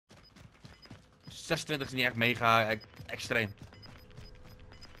26 is niet echt mega extreem.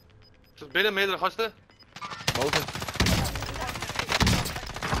 Zit binnen, meerdere gasten. Boven.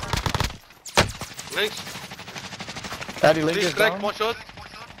 Links. Ja, die link Links is crack, down. one shot.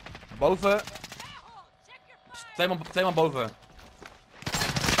 Boven. Twee man boven.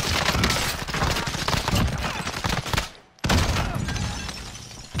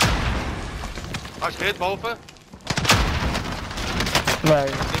 Hij is gehit boven. Nee.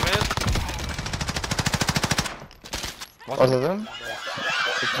 Niet meer. Was dat hem?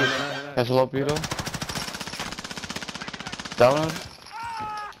 Ja, ze lopen hier al. Downer.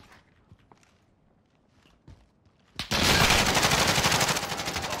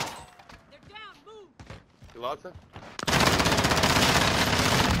 De laatste.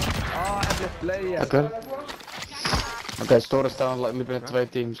 Oh, hij blijft playen. Oké, storen staan nu binnen 2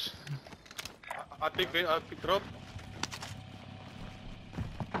 teams. Hij pikt erop.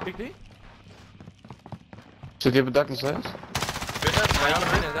 Piek die? Zit hij op het dak nog steeds? Binnen. Ja, naar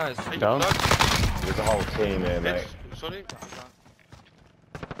binnen, daar is. Eentje Down. op het dak. There's a whole team here, mate. Sorry.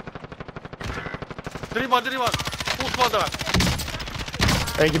 3 man. Full squad daar.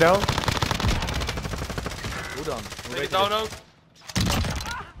 Eentje down. Hoe dan? Hoe Eentje weet je down dit? ook.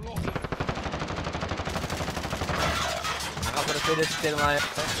 Hij gaat voor de tweede zitten naar je.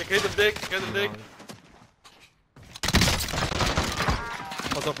 Ik hit hem dik.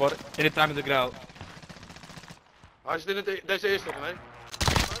 Pas op hoor, in de time in de grauw. Hij zit in deze eerste of nee?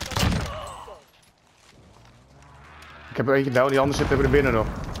 Ik heb er eentje down, die andere zit er binnen nog.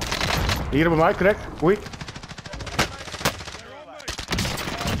 Hier bij mij, correct? Weak.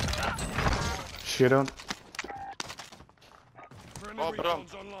 Shit on. Oh, Bram.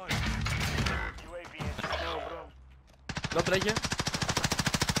 Dat er eentje.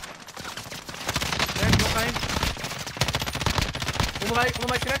 Crack, nog één. Onder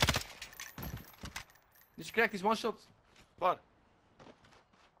mij crack. Die is crack, die is one shot. Waar?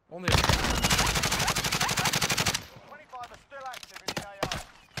 Onder je.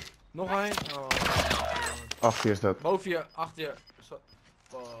 Nog één. Oh. Achter je is dat. Boven je, achter je. Fuck.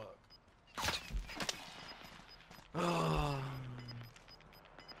 Oh.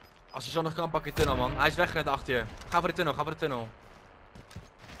 Als je zo nog kan, pak je tunnel man. Hij is weggerend achter je. Ga voor de tunnel,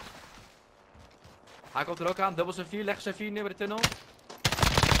 Hij komt er ook aan, dubbel zijn 4, leg zijn 4 neer bij de tunnel.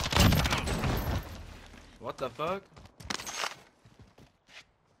 What the fuck?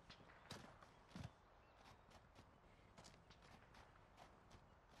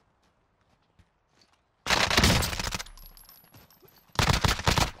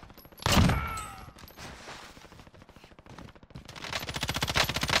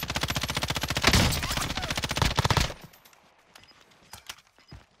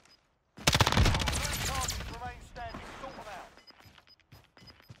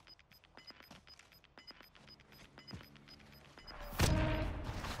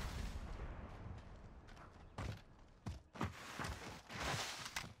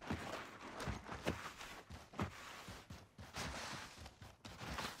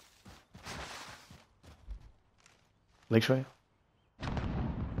 Links van je.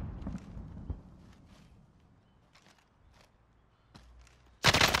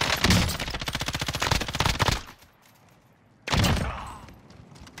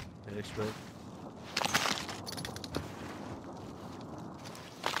 Ik speel.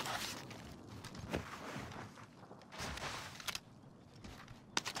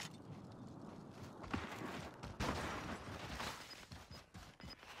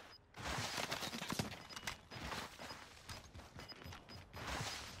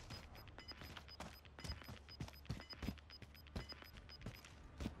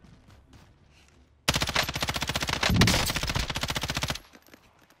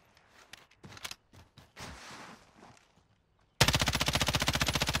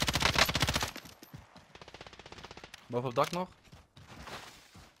 Boven op het dak nog.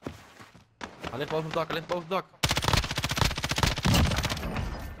 Hij ligt boven op het dak,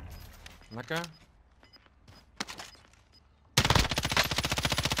 Lekker.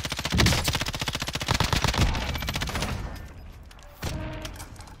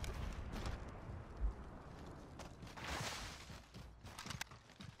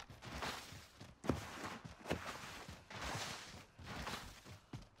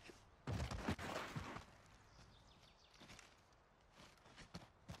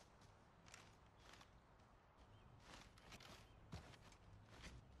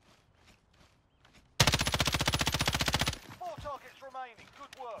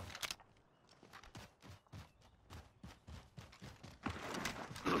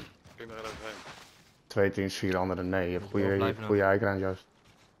 Kijk nog even heen. 2 teams, 4 anderen. Nee, je hebt goede blijven eikraan juist.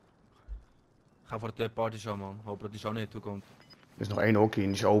 Ga voor de third party zo, man. Hoop dat die zo naar je toe komt. Er is nog één hokje en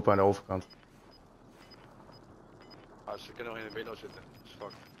die is open aan de overkant. Ah, ze kunnen nog in de window zitten. Dat is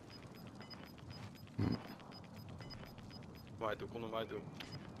fuck. Kom mij toe, kom naar mij toe.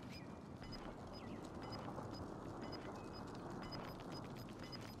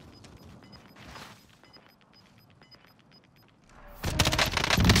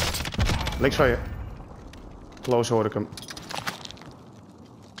 Links van je. Close hoor ik hem.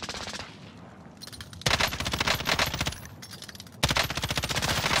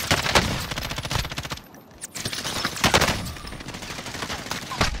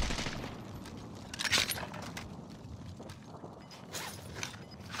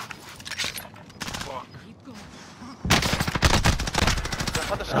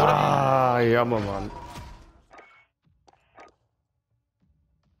 Wat een story. Ah, jammer man.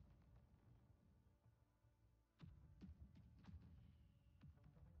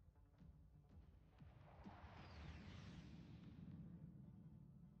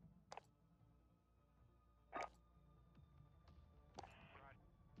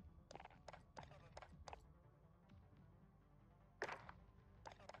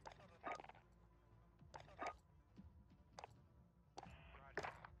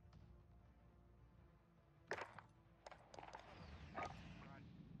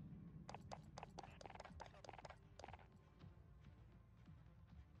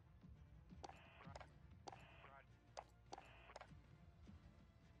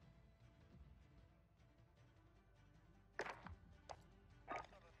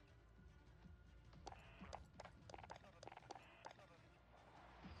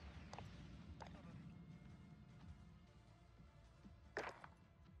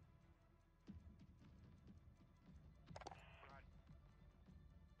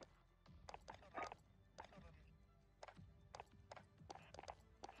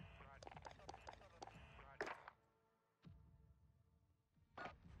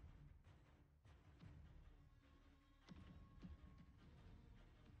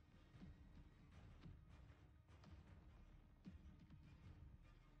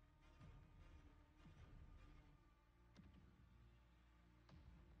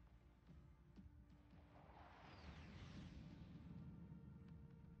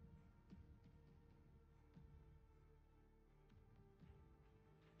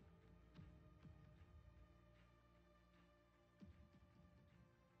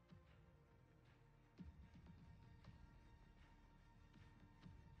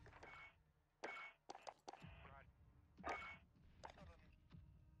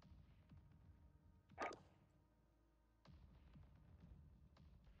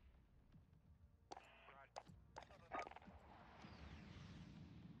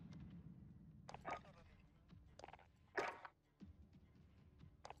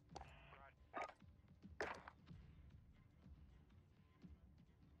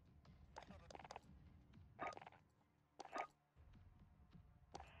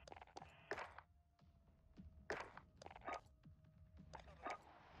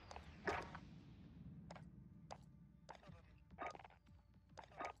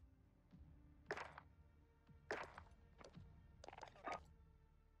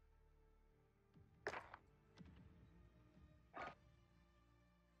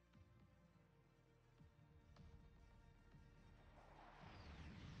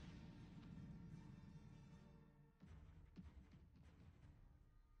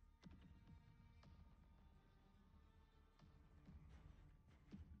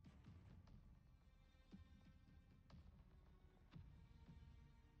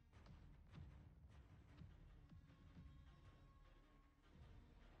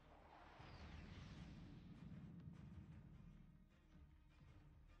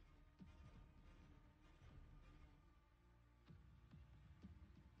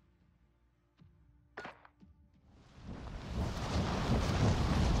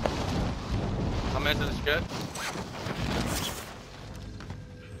 Gaan mensen de scared?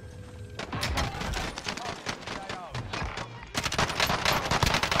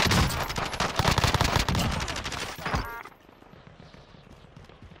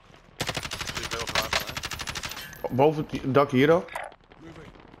 Boven het dak hier al.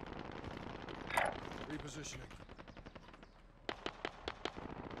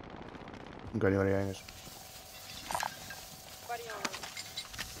 Ik weet niet waar hij heen is.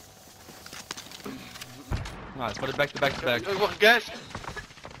 Nou, voor de back to back to back. Ik word gas.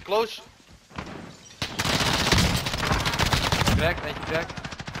 Close. Crack, eentje crack.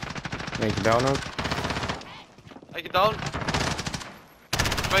 Eentje down ook. Eentje down.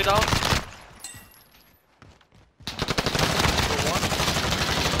 2 down.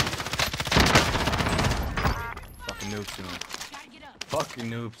 noobs, jongen. Fucking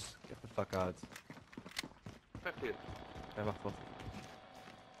noobs. Get the fuck out. Vecht hier. Ja, wacht, wat?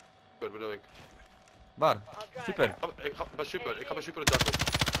 Super bedoel ik. Waar? Super. Ik ga bij super. Ik ga bij super het dak op.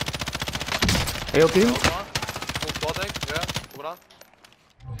 Heel team. Komt wat denk ik. Ja, kom eraan.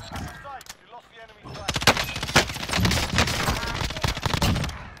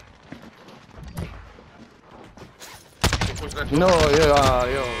 No, ja,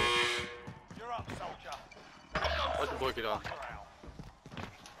 joh. Wat is een boykje dan?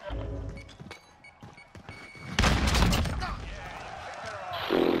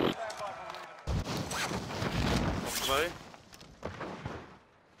 Nog twee.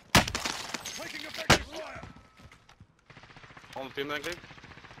 Ander team denk ik.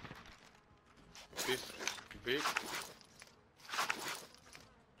 Beest.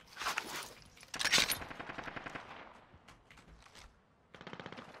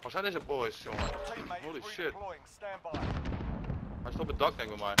 Waar zijn deze boys, jongen? Holy shit. Hij is op het dak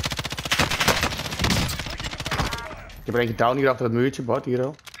denk ik bij mij. Ik heb er eentje down hier achter het muurtje, Bart, hier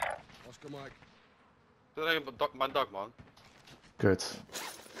al. Zit er een op mijn dak man. Kut.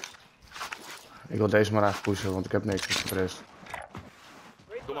 Ik wil deze maar even pushen, want ik heb niks voor de rest.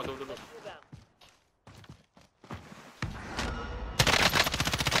 Doe maar.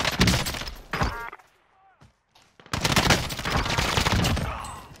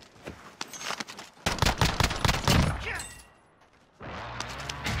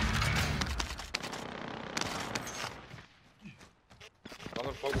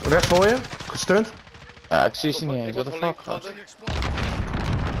 Rechts voor je, gestunt. Ja, ik zie ze niet eens. What the fuck, gast?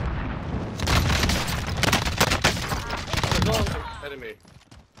 Enemy.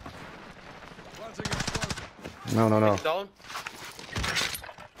 No. Down.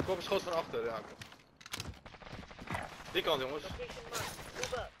 Kom een schot van achter, ja. Die kant jongens.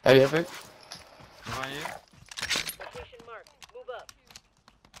 Hey, die heb ik. Waar gaan je?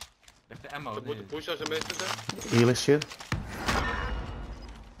 Leg de ammo. We moeten pushen als er mensen zitten. Hier is shit.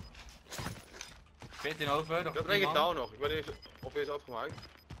 14 over. Ik heb er eentje down nog. Ik weet niet of hij is afgemaakt.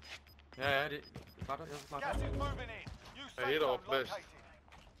 Ja, die. Waar dat? Ja, hierop, best.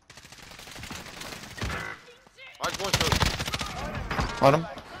 Hij is one shot. Waarom?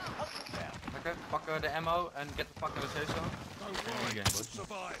 Lekker, pakken de ammo en get the fuck naar de safe zone.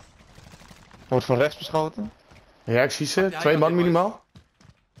 Wordt van rechts beschoten. Ja, ik zie ze. Ja, 2 ik man kan dit minimaal.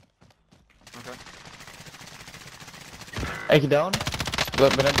 Oké. Eentje down.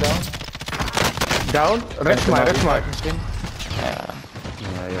 Ik ben net down. Down. Rechts van mij. Misschien. Ja.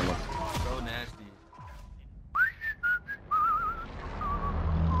 Nee, jammer. Zo nasty.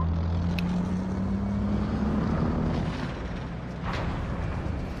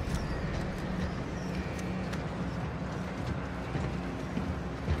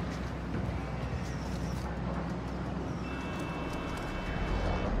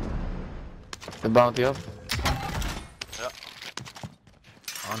 De bounty af.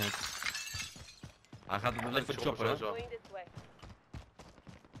 Oh, niks. Hij gaat het ligt voor de chopper, hè?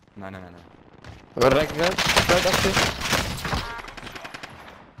 Nee. Waar rek ik uit? Kijk achter.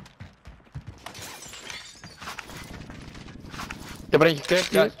 Ik heb er eentje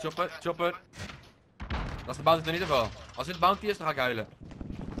gecrackt Ja, hier. chopper. Dat is de bounty in ieder geval. Als dit bounty is, dan ga ik huilen.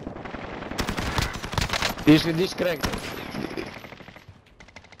 Die is cracked.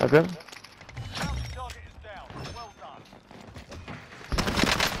 Oké.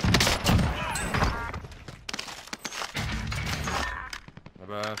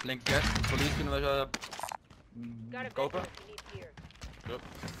 We hebben flinke cash. De police kunnen we kopen.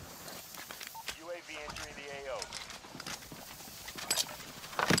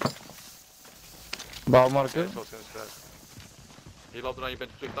 Bouwmarker. Hier loopt er aan, je bent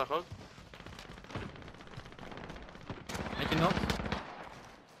het vliegtuig ook. Eentje nog.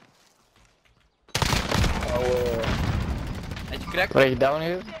 Eentje crack. Waar je down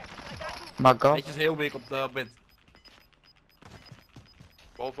hier? Maak af. Eentje is heel weak op bed.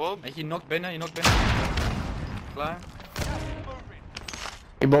 Bovenop. Eentje knock binnen, je knock binnen. Klaar.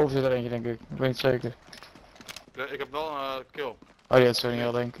 Hierboven zit er eentje denk ik. Ik weet niet zeker. Ik heb wel een kill. Oh die had zo niet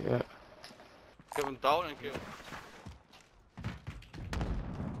al denk ik. Ja. Ik heb een down en een kill.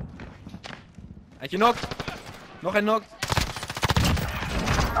 Eentje knock. Nog een knock.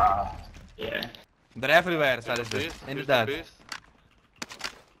 They're everywhere, zeiden ze. Inderdaad.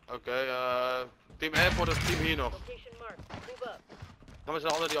 Oké, team airport en team hier nog. Dan is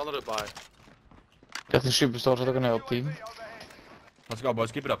die andere bij. Echt een superstar zat ook een heel team. Let's go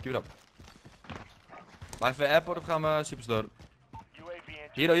boys, keep it up. Blijf we airport of gaan we superstore?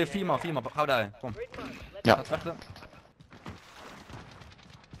 Hier 4 man, gauw daar, kom. Ja. Gaat vechten.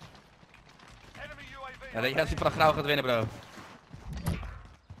 Ja, denk je dat die van Grauw gaat winnen, bro?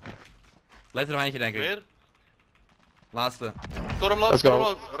 Leef er nog eentje, denk ik. Meer? Laatste. Stormloop, Let's go.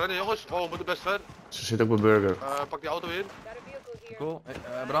 stormloop. Rennen jongens. Oh, we moeten best ver. Ze zit ook bij burger. Pak die auto weer. Cool.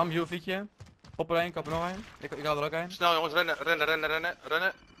 Bram, UV'tje. Pop er een, kap er nog een. Ik haal er ook een. Snel jongens, rennen, rennen, rennen, rennen,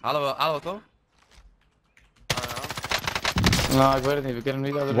 rennen. Halen we toch? Nou, ik weet het niet. We kennen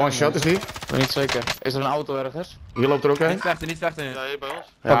hem niet uit de One shot is die. Ik ben niet zeker. Is er een auto ergens? Hier loopt er ook een. Niet vechten, niet vechten. Ja, hier bij ons.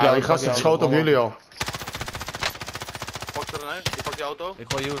 Ja, die gast schoot op jullie al. Pak er een, ik pak die auto. Ik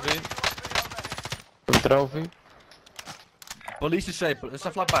gooi UV. Een trofee. Police safe. Het is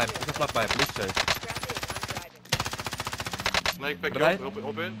een vlakbij. Het is een vlakbij. Police safe. Nee, ik pak je Bereid?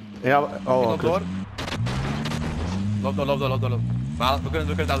 op in. Ja, oh, Loop oké. door. Loop door, loop door, loop door. We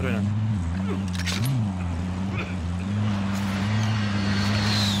kunnen het uitrunnen.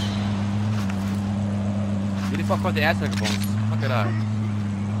 Jullie fuck gewoon de airstrike op ons. Fuck eruit.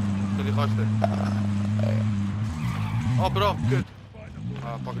 Door die gasten. Oh bro, kut.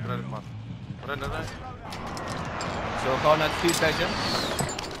 Pak het rennen maar. Rennen, rennen. Zo, gewoon naar het speed station.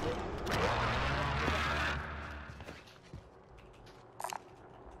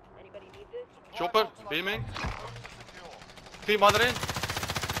 Chopper, beaming. 4 man erin.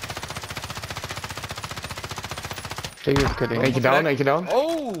 Zeker kidding. Eentje down, eentje down.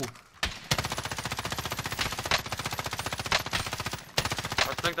 Oh!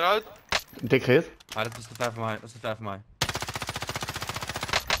 Hij springt eruit. Dik gehit. Ah, dat is te ver voor mij. Dat is te ver voor mij.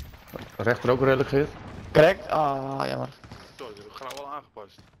 Rechter ook redelijk gehit. Correct? Ah, jammer. Zo, die hebben we wel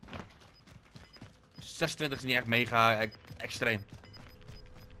aangepast. 26 is niet echt mega extreem.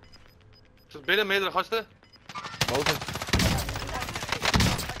 Zit binnen meerdere gasten. Boven.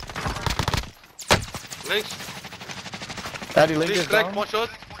 Links. Ja, die link Links is crack, down. one shot.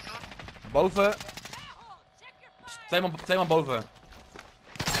 Boven. Twee man boven.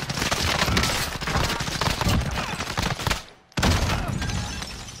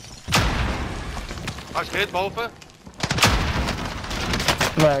 Hij is gehit boven.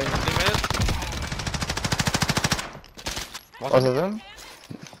 Nee. Niet meer. Was dat hem?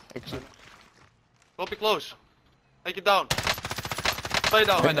 Ik zie. Loop je close. Eentje down. 2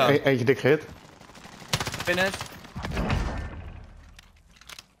 down. Ben down. Eentje dik gehit. Finish.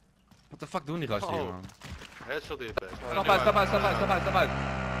 Wat de fuck doen die gasten hier, Oh. man? Headshot hier. Stap uit, stap uit, stap uit, stap uit, stap uit.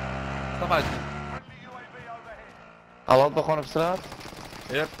 Stap uit. Hij loopt nog gewoon op straat.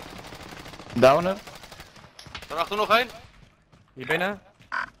 Yep. Downer. Daarachter nog één. Hier binnen.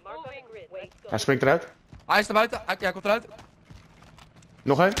 Hij springt eruit. Hij is naar buiten. Hij komt eruit.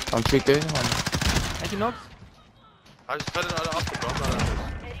 Nog één. Aan het deze man. Eentje nog. Hij is verder naar de achterkant.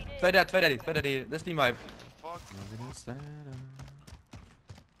 Twee dead. Dat is team wipe.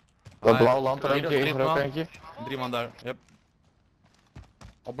 Wat blauw lamp er Hier, eentje, hier er ook man. eentje. 3 man daar. Yep.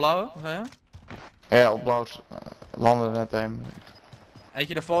 Op blauwe, wat zei je? Ja, op blauw landen net een.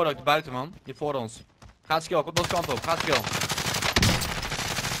 Eentje daarvoor ook, buiten man. Hier voor ons. Gaat skill, komt onze kant op. Gaat skill.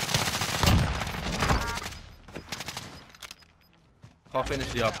 Gewoon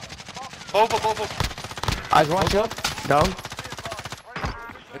finish die af. Boven, boven. Hij is one shot. Down.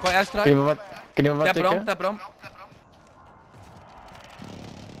 Ik gooi airstrike. Kun je me wat Tap Bram, tikken? tap Bram.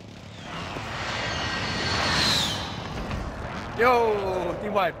 Yo,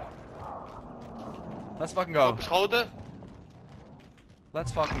 team wipe. Let's fucking go. Beschoten.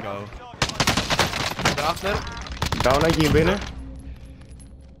 Let's fucking go. Daarachter. Down eentje hier binnen.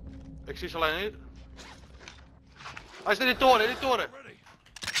 Ik zie ze alleen niet. Hij is in die toren, in die toren.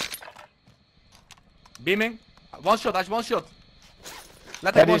 Beaming. One shot, hij is one shot.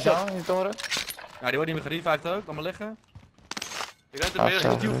 Let Ja, hem die one is shot. down in de toren. Ja, die wordt niet meer gerevived ook. Kan maar liggen. Ik rent er Ah, meer. zo.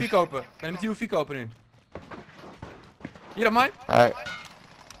 Ik moet die UV kopen. Kan je met die UV kopen nu? Hier aan mij. Hij.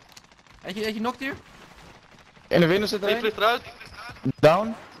 Eentje knokt hier. In de window zit er Die een. vliegt eruit.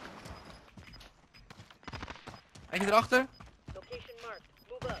 Down. Eentje erachter.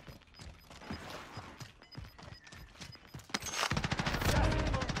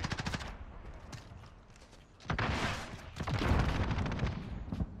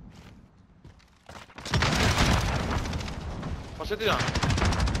 Waar zit hij dan?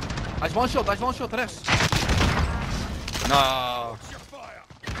 Hij is one shot, rechts. Nou.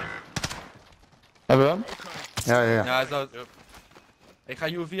 Hebben we hem? Ja, ja, ja. Ja, hij is dood. Yep. Ik ga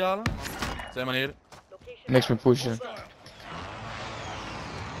UV halen. Zeg maar hier. Niks meer pushen.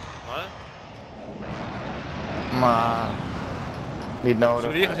 Nee? Maar. Niet Zullen we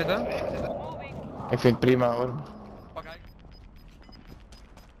nodig. hier gaan zitten? Ik vind het prima hoor. Pak hij.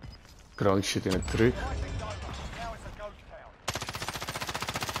 Kroon zit in het truck.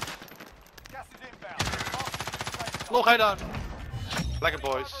 Nog één dan. Lekker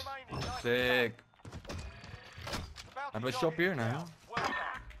boys. Sick. Hebben we een shop hier? Nee.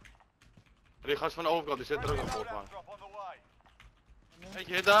 Die gast van de overkant, die zit er ook nog voor man.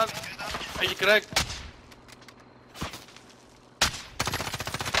 Eentje hit aan. Eentje crack.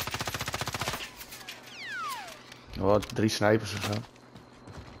 Oh, 3 snipers of zo.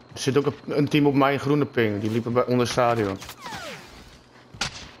 Er zit ook een team op mijn groene ping, die liepen onder het stadion.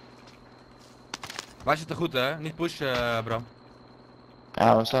 Wij zitten goed hè, niet pushen Bram.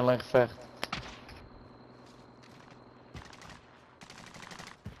 Ja, we zijn alleen gevecht.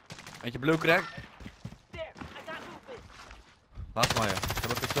 Eentje blue crack. Laat maar ja, ik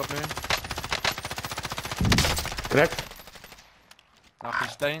heb ook een shop nu. Crack. Nou, geen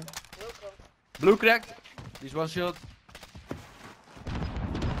steen. Blue crack. Die is one shot.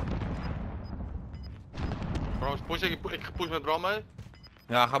 Bro, ik push met Bram mee.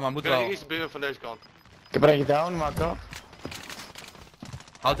 Ja, ga maar, moet Krijg wel. ik iets binnen van deze kant. Ik heb er eentje down, maak af.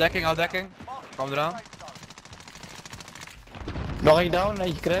 Houd dekking, houd dekking. Kom eraan. Nog eentje down,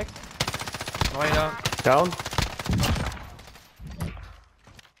 eentje crack. Nog één dan. Down.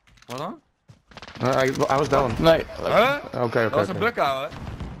 Wat dan? Hij was down. Nee. Huh? Oké. Dat was een buk ouwe.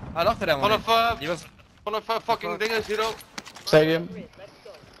 Hij lag er helemaal niet. Die was... Vanaf fucking dingen hier ook. Stadium.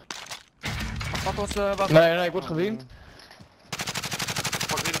 Wat was wat? Nee, ik word gediend.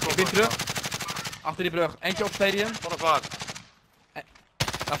 Ik ben terug. Achter die brug. Eentje op stadium. Vanaf waar?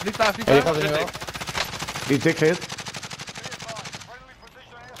 Nou, vliegtuig, Ja, die vliegtuig. gaat er nu wel. Die dik hit.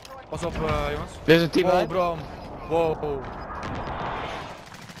 Pas op jongens. Dit is een team Wow uit. Bram. Wow.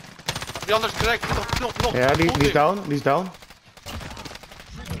 Die anders crack. Nog. Ja, die is down. Die is down.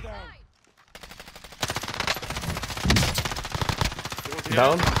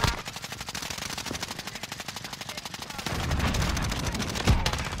 Down.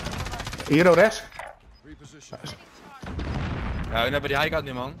 Hier rechts. Ja, we hebben die high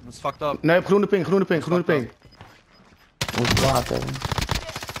nu man. Dat is fucked up. Nee, op groene ping. Moet water.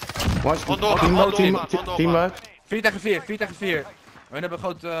 Team uit. 4 tegen 4, 4 tegen 4. We hebben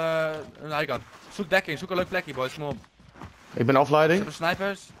groot een high gun. Zoek dekking, zoek een leuk plekje boys, kom op. Ik ben Ze afleiding. hebben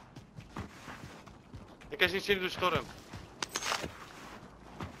snipers. Ik kan ze niet zien door de storm.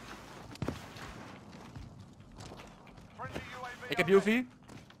 Ik heb UV.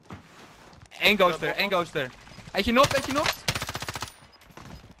 Eén ghoster, één ghoster. Eentje knokt, eentje knokt.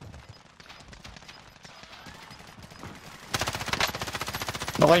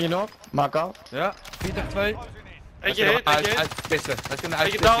 Nog eentje nog, maak af. Ja, 4 tegen 2. Eentje hit, eentje hit. Uitpissen. Hij kunnen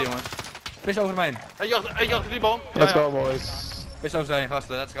Eentje uitpissen down. jongens. Pis over mij. Eentje achter die boom. Let's go boys. Pis over zijn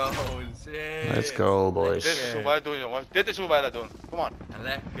gasten, let's go. Let's go Dit boys. is hoe wij het doen jongens. Dit is hoe wij dat doen. Kom aan.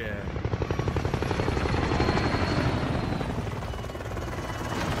 Lekker.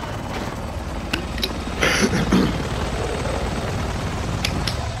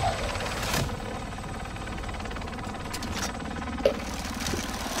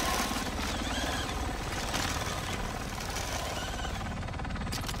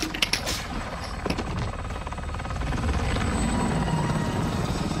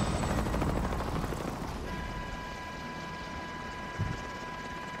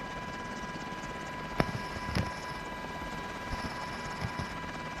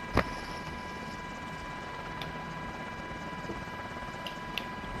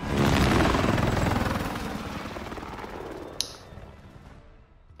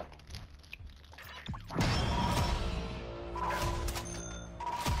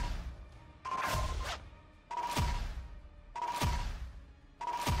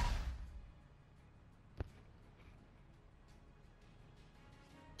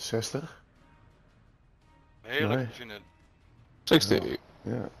 Zestig. Heerlijk Nee. machine. 60.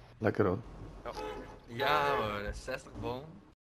 Ja, lekker hoor. Ja hoor, 60 bom.